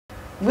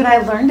When I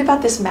learned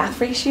about this math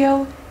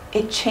ratio,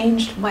 it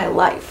changed my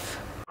life.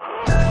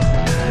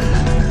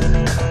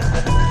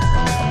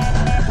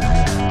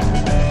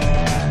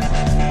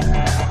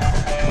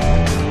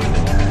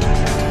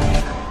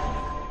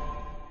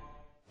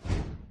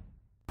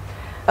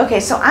 Okay,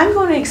 so I'm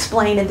going to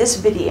explain in this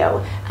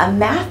video a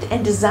math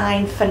and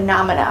design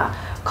phenomena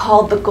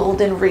called the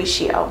golden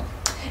ratio.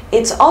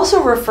 It's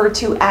also referred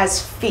to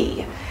as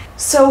phi.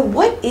 So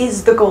what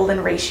is the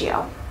golden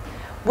ratio?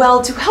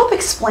 Well, to help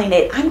explain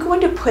it, I'm going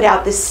to put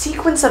out this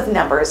sequence of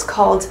numbers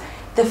called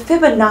the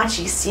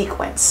Fibonacci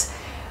sequence,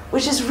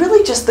 which is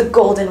really just the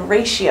golden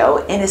ratio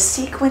in a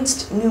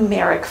sequenced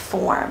numeric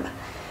form.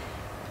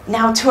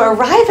 Now, to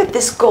arrive at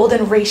this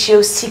golden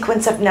ratio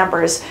sequence of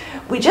numbers,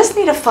 we just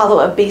need to follow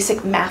a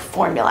basic math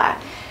formula.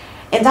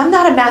 And I'm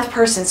not a math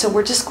person, so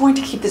we're just going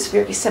to keep this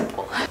very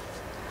simple.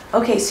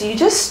 Okay, so you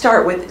just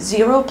start with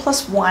 0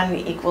 plus 1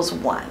 equals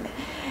 1.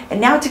 And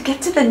now to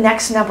get to the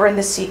next number in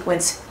the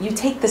sequence, you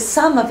take the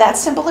sum of that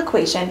simple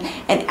equation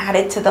and add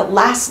it to the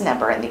last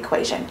number in the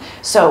equation.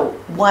 So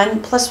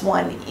 1 plus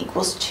 1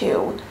 equals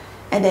 2,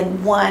 and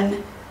then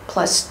 1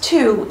 plus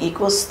 2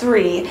 equals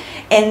 3.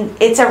 And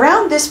it's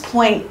around this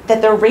point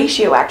that the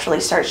ratio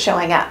actually starts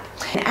showing up.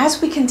 And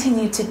as we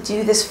continue to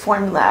do this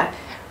formula,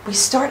 we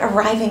start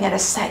arriving at a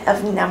set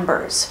of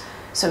numbers.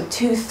 So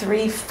 2,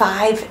 3,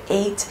 5,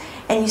 8.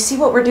 And you see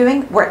what we're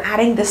doing? We're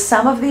adding the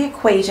sum of the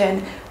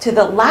equation to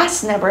the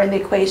last number in the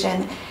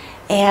equation,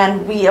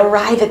 and we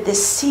arrive at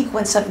this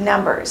sequence of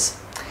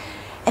numbers.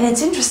 And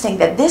it's interesting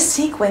that this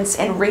sequence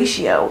and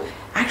ratio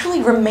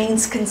actually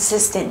remains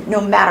consistent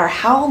no matter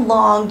how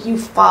long you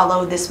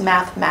follow this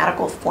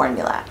mathematical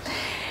formula.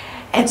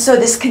 And so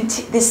this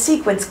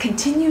sequence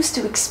continues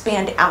to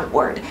expand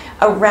outward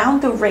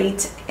around the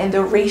rate and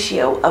the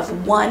ratio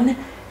of 1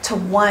 to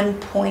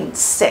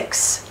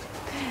 1.6.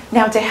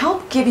 Now, to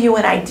help give you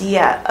an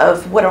idea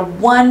of what a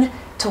 1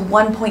 to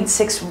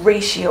 1.6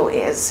 ratio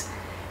is,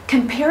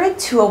 compare it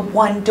to a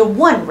 1 to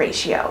 1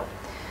 ratio.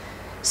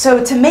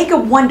 So to make a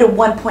 1 to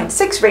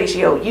 1.6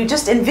 ratio, you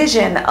just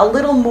envision a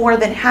little more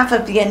than half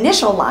of the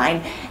initial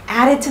line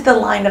added to the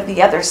line of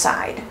the other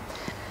side.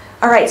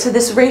 All right, so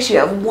this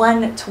ratio of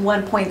 1 to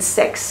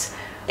 1.6,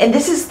 and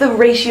this is the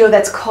ratio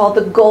that's called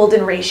the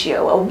golden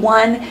ratio, a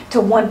 1 to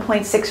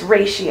 1.6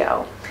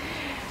 ratio.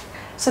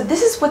 So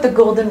this is what the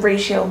golden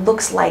ratio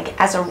looks like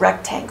as a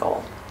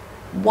rectangle,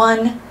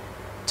 1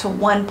 to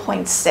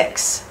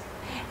 1.6.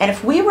 And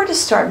if we were to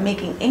start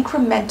making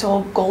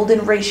incremental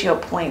golden ratio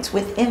points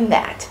within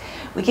that,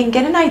 we can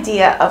get an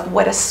idea of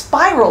what a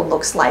spiral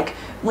looks like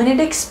when it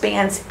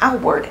expands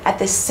outward at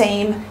the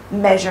same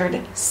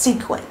measured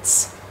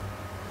sequence.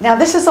 Now,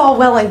 this is all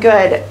well and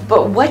good,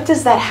 but what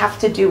does that have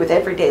to do with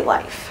everyday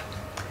life?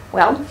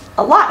 Well,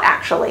 a lot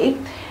actually.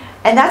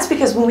 And that's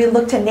because when we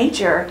look to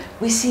nature,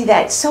 we see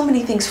that so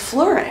many things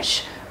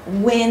flourish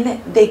when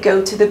they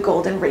go to the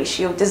golden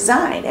ratio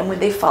design and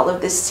when they follow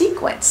this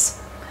sequence.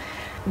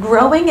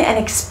 Growing and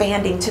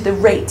expanding to the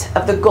rate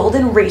of the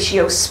golden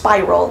ratio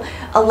spiral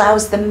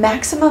allows the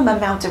maximum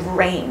amount of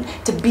rain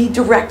to be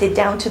directed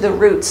down to the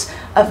roots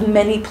of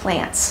many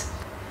plants.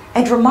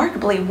 And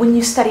remarkably, when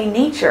you study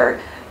nature,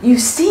 you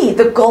see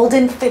the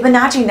golden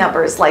Fibonacci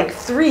numbers like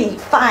 3,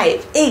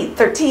 5, 8,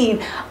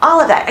 13,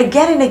 all of that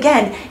again and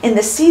again in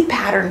the seed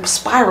pattern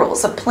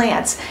spirals of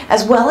plants,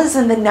 as well as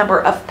in the number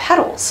of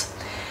petals.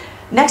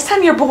 Next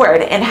time you're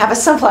bored and have a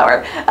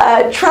sunflower,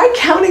 try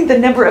counting the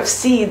number of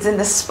seeds in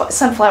the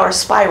sunflower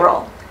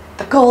spiral,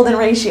 the golden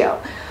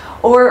ratio.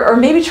 Or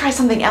maybe try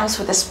something else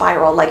with a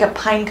spiral like a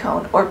pine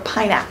cone or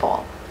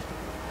pineapple.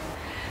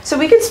 So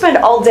we could spend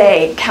all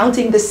day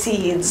counting the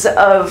seeds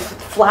of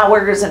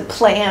flowers and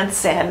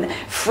plants and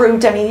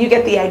fruit. I mean, you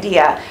get the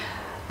idea.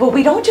 But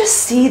we don't just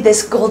see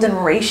this golden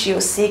ratio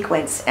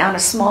sequence on a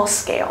small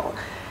scale.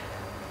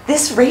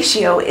 This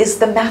ratio is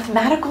the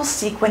mathematical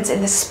sequence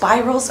in the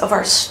spirals of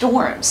our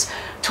storms,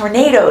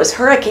 tornadoes,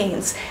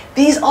 hurricanes.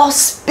 These all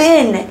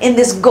spin in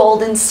this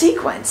golden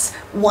sequence,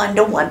 1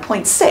 to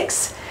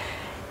 1.6.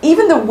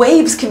 Even the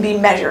waves can be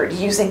measured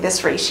using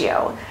this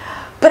ratio.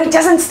 But it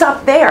doesn't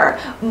stop there.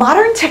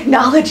 Modern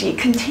technology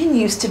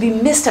continues to be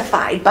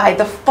mystified by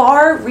the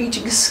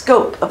far-reaching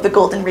scope of the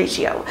golden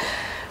ratio,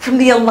 from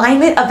the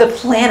alignment of the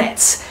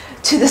planets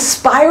to the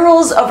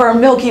spirals of our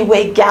Milky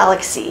Way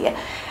galaxy,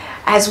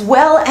 as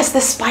well as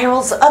the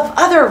spirals of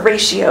other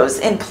ratios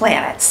in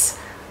planets.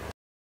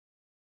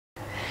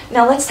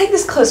 Now let's take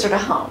this closer to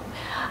home.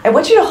 I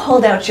want you to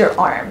hold out your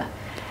arm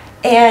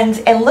and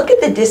look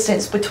at the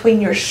distance between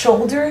your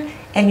shoulder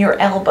and your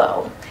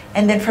elbow,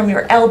 and then from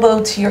your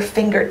elbow to your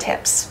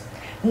fingertips.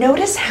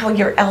 Notice how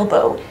your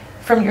elbow,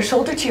 from your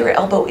shoulder to your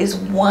elbow is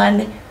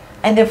 1,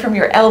 and then from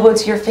your elbow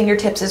to your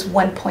fingertips is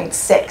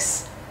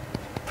 1.6.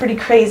 Pretty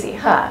crazy,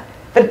 huh?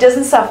 But it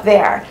doesn't stop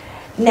there.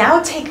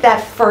 Now take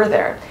that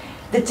further.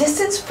 The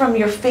distance from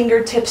your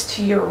fingertips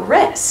to your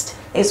wrist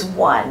is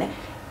 1,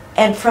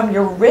 and from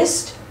your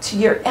wrist to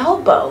your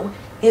elbow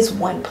is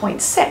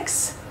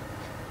 1.6.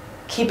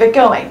 Keep it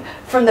going.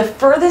 From the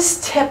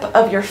furthest tip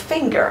of your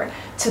finger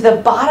to the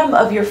bottom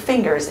of your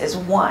fingers is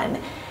 1,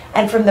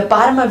 and from the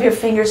bottom of your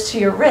fingers to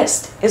your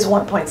wrist is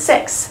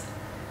 1.6.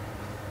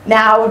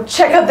 Now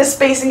check out the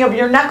spacing of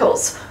your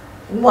knuckles,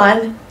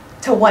 1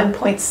 to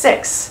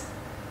 1.6.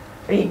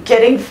 Are you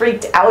getting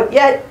freaked out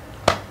yet?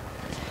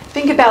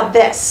 Think about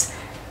this.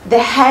 The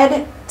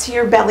head to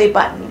your belly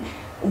button,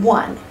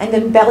 1, and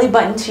then belly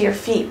button to your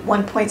feet,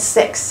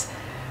 1.6.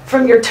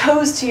 From your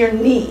toes to your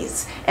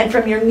knees, and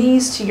from your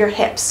knees to your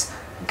hips,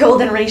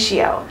 golden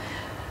ratio.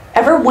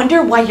 Ever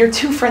wonder why your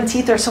 2 front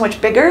teeth are so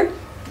much bigger?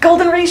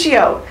 Golden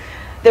ratio.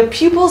 The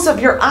pupils of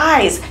your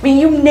eyes, I mean,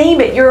 you name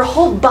it, your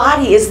whole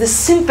body is the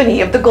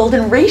symphony of the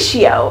golden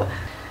ratio.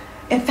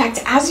 In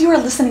fact, as you are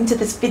listening to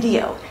this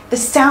video, the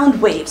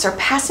sound waves are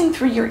passing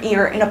through your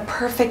ear in a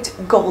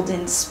perfect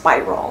golden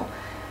spiral.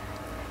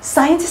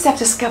 Scientists have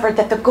discovered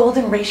that the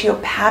golden ratio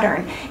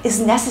pattern is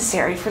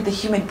necessary for the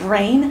human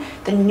brain,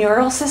 the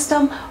neural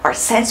system, our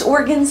sense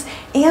organs,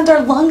 and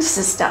our lung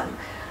system.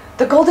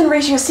 The golden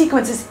ratio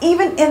sequence is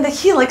even in the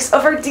helix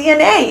of our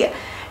DNA,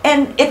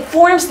 and it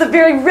forms the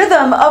very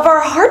rhythm of our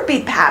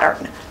heartbeat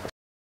pattern.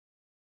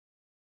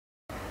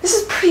 This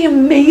is pretty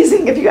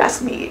amazing if you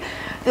ask me.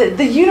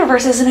 The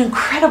universe is an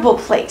incredible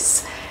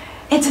place.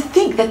 And to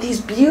think that these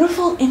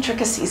beautiful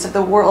intricacies of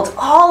the world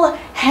all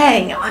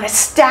hang on a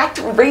stacked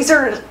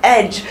razor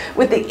edge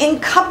with the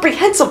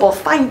incomprehensible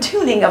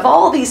fine-tuning of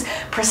all these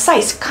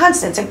precise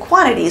constants and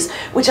quantities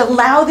which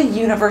allow the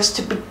universe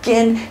to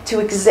begin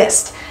to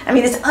exist. I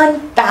mean, it's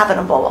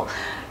unfathomable.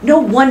 No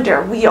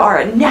wonder we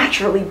are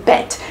naturally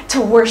bent to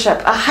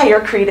worship a higher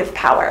creative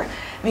power.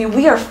 I mean,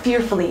 we are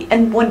fearfully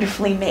and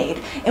wonderfully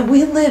made, and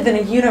we live in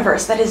a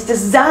universe that is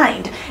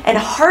designed and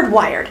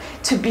hardwired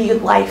to be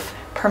life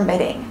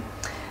permitting.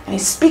 I mean,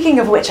 speaking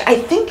of which, I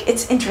think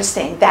it's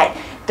interesting that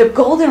the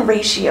golden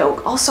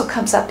ratio also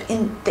comes up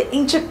in the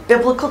ancient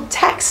biblical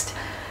text.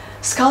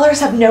 Scholars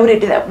have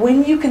noted that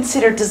when you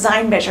consider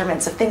design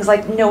measurements of things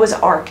like Noah's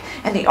Ark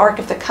and the Ark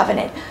of the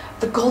Covenant,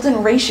 the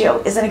golden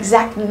ratio is an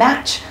exact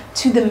match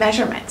to the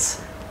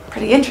measurements.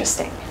 Pretty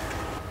interesting.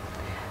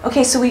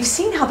 Okay, so we've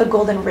seen how the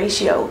golden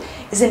ratio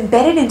is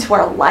embedded into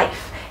our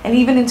life and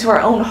even into our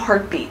own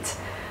heartbeat.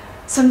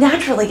 So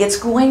naturally, it's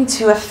going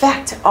to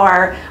affect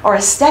our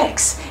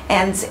aesthetics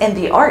and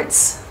the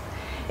arts.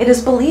 It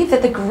is believed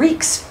that the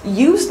Greeks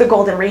used the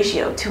golden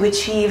ratio to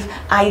achieve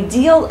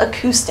ideal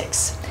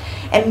acoustics,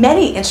 and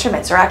many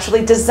instruments are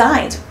actually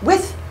designed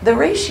with the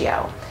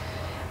ratio.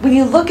 When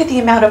you look at the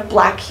amount of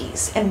black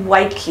keys and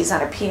white keys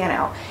on a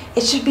piano,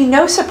 it should be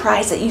no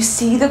surprise that you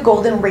see the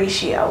golden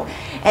ratio,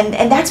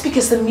 and that's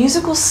because the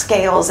musical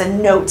scales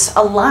and notes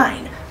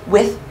align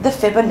with the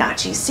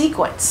Fibonacci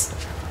sequence.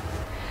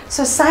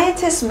 So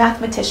scientists,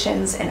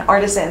 mathematicians, and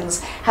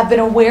artisans have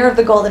been aware of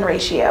the golden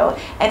ratio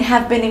and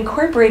have been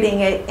incorporating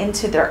it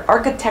into their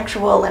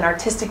architectural and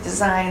artistic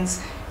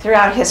designs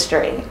throughout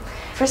history.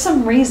 For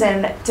some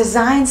reason,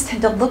 designs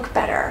tend to look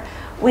better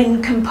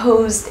when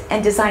composed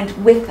and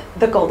designed with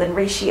the golden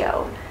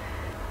ratio.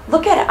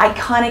 Look at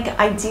iconic,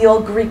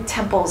 ideal Greek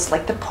temples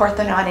like the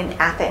Parthenon in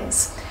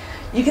Athens.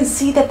 You can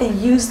see that they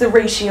use the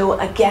ratio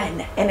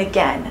again and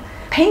again.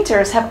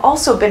 Painters have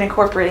also been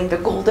incorporating the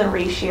golden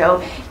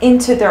ratio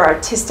into their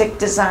artistic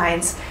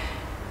designs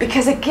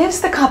because it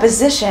gives the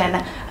composition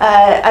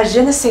a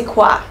je ne sais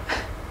quoi.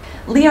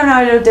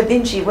 Leonardo da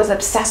Vinci was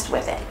obsessed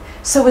with it.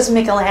 So was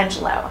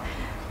Michelangelo.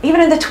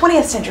 Even in the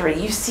 20th century,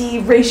 you see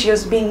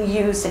ratios being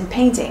used in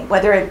painting,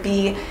 whether it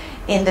be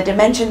in the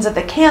dimensions of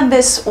the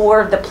canvas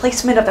or the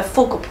placement of the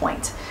focal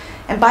point.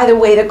 And by the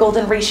way, the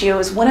golden ratio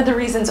is one of the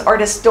reasons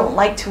artists don't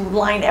like to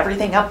line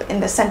everything up in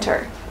the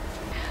center.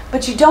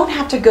 But you don't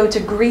have to go to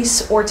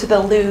Greece or to the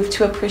Louvre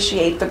to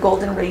appreciate the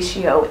golden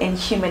ratio in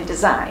human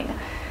design.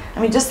 I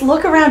mean, just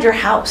look around your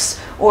house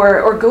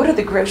or go to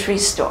the grocery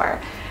store.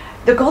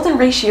 The golden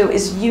ratio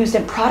is used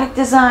in product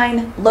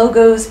design,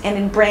 logos, and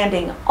in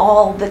branding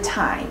all the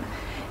time.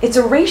 It's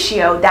a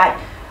ratio that,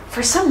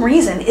 for some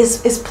reason,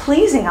 is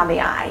pleasing on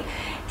the eye,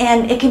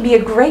 and it can be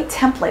a great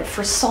template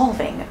for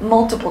solving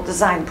multiple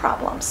design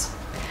problems.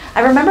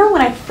 I remember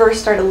when I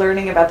first started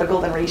learning about the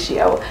golden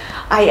ratio,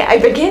 I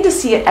began to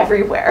see it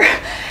everywhere.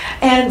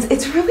 And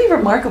it's really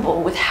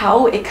remarkable with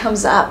how it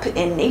comes up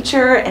in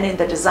nature and in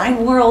the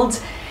design world,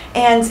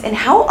 and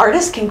how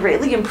artists can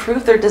greatly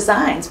improve their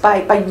designs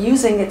by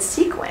using its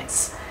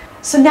sequence.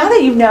 So now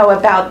that you know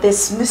about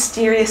this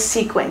mysterious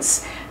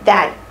sequence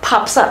that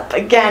pops up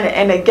again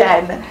and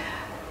again,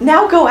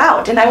 now go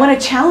out, and I want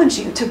to challenge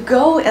you to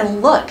go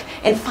and look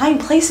and find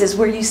places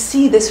where you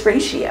see this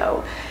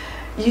ratio.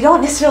 You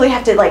don't necessarily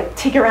have to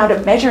take around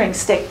a measuring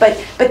stick, but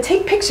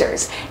take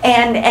pictures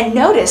and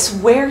notice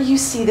where you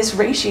see this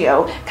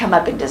ratio come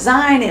up in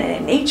design and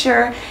in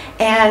nature,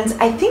 and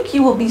I think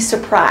you will be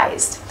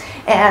surprised.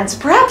 And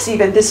perhaps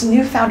even this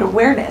newfound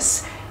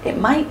awareness, it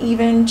might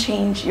even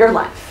change your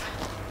life.